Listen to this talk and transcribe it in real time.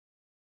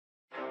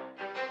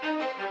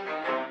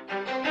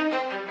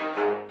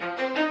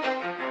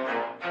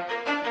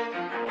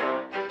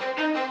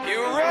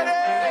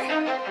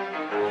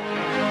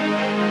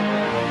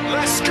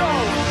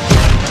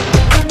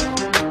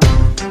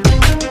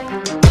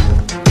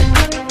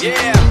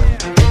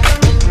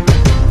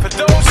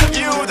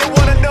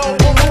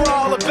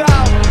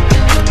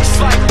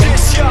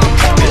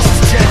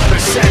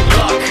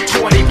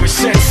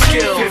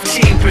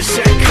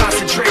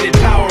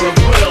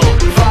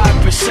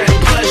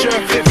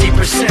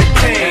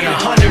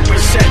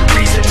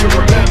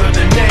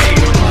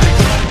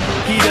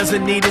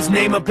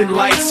name up in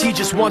lights. He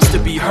just wants to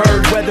be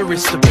heard, whether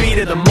it's the beat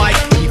or the mic.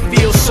 He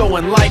feels so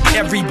unlike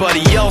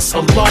everybody else,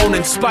 alone,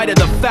 in spite of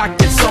the fact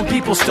that some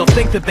people still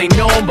think that they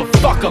know him. But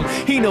fuck him,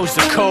 he knows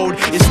the code.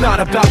 It's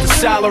not about the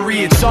salary,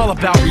 it's all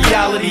about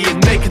reality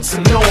and making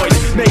some noise,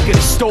 making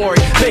a story,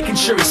 making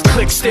sure his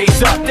click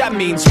stays up. That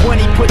means when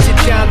he puts it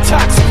down,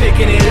 Tox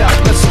picking it up.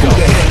 Let's go. Who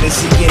the hell is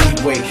he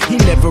anyway? He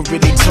never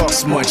really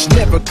talks much,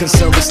 never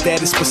concerned with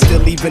status, but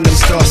still leaving them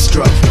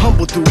starstruck.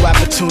 Humble through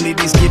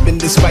opportunities given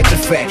despite the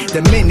fact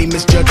that many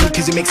misjudge him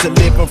cause he makes a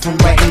living from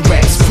writing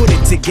raps. Put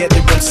it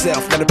together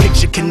himself, now the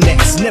picture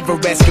connects. Never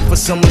asking for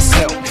someone's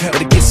help or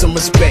to get some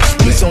respect.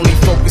 He's only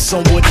focused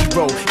on what he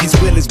wrote. His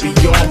will is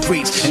beyond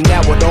reach, and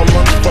now it all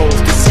unfolds,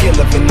 the skill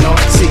of an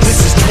artist.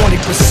 This is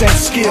 20%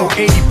 skill,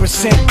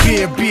 80%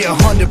 beer, be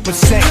 100%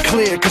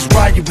 clear, cause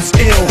Ryu was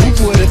ill.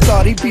 Who would've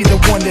thought he'd be the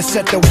one that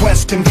set the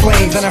West in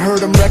flames? And I heard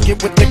him wreck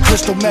it with the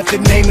crystal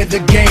method, name of the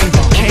game.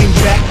 Came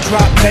back,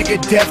 dropped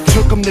Megadeth,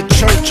 took him to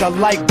church. I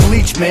like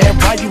Bleach, man.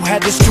 Ryu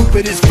had the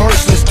stupidest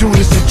verse, let's do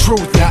this the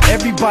truth. Now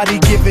everybody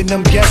giving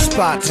them guest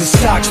spots and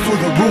stocks through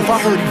the roof. I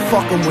heard he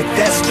fucking with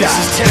that stock.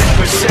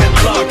 This is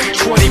 10% luck,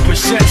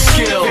 20%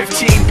 skill,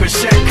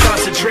 15%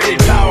 concentrated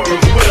power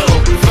of will,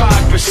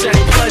 5%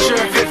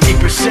 pleasure,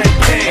 50%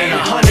 pain,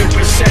 and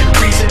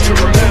 100% reason to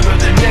remember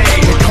the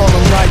name. They call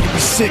him Ryu,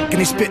 he's sick and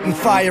he's spitting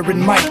fire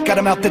and Mike got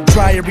him out the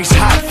dryer, he's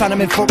hot. Found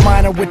him in Fort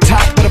Minor with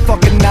top, but a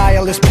fucking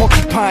nihilist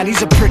porcupine.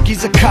 He's a prick,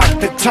 he's a cock,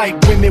 the type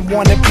women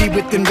wanna be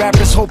within.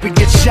 Rappers hope he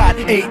gets shot.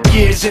 8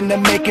 years in the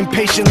making,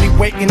 patiently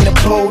waiting to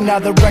blow. Now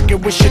the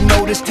record with your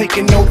notice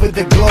taking over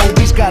the globe.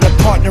 He's got a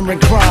partner in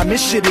crime,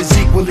 his shit is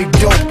equally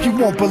dope. You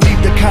won't believe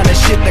the kind of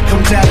shit that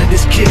comes out of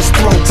this kid's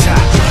throat.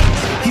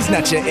 He's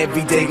not your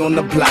everyday on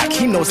the block.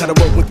 He knows how to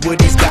work with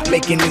what he's got,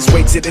 making his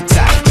way to the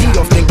top. He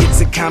often gets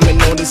a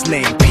comment on his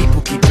name.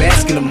 People keep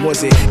asking him,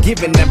 was it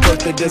given that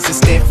birth or does it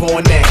stand for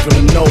an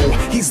acronym? No,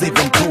 he's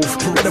living proof.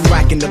 Let him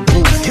rock in the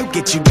booth. He'll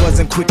get you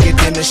buzzing quicker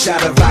than a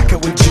shot of vodka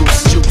with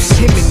juice.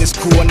 Him and his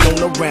crew are known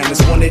around as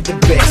one of the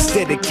best,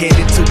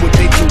 dedicated to what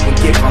they do and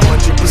give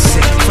 100%.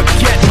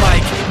 Forget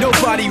Mike,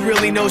 nobody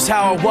really knows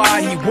how or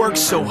why he works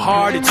so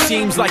hard. It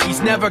seems like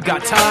he's never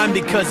got time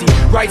because he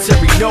writes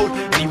every note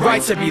and he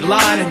writes every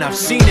line. And I've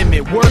seen him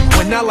at work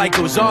when that light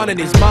goes on in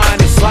his mind.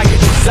 It's like a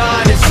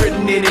design is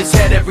written in his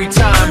head every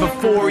time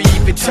before he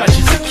even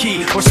touches a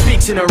key or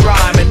speaks in a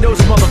rhyme. And those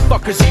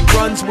motherfuckers he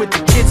runs with,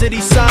 the kids that he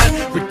signed,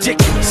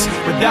 ridiculous,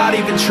 without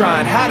even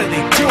trying. How do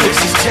they do it?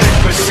 This is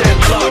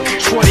 10% luck,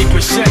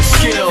 20%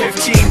 skill,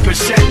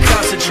 15%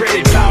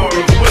 concentrated power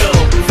of will,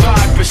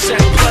 5%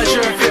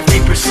 pleasure,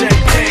 50%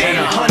 pain, and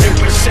 100%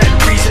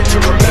 reason to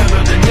remember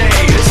the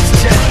name.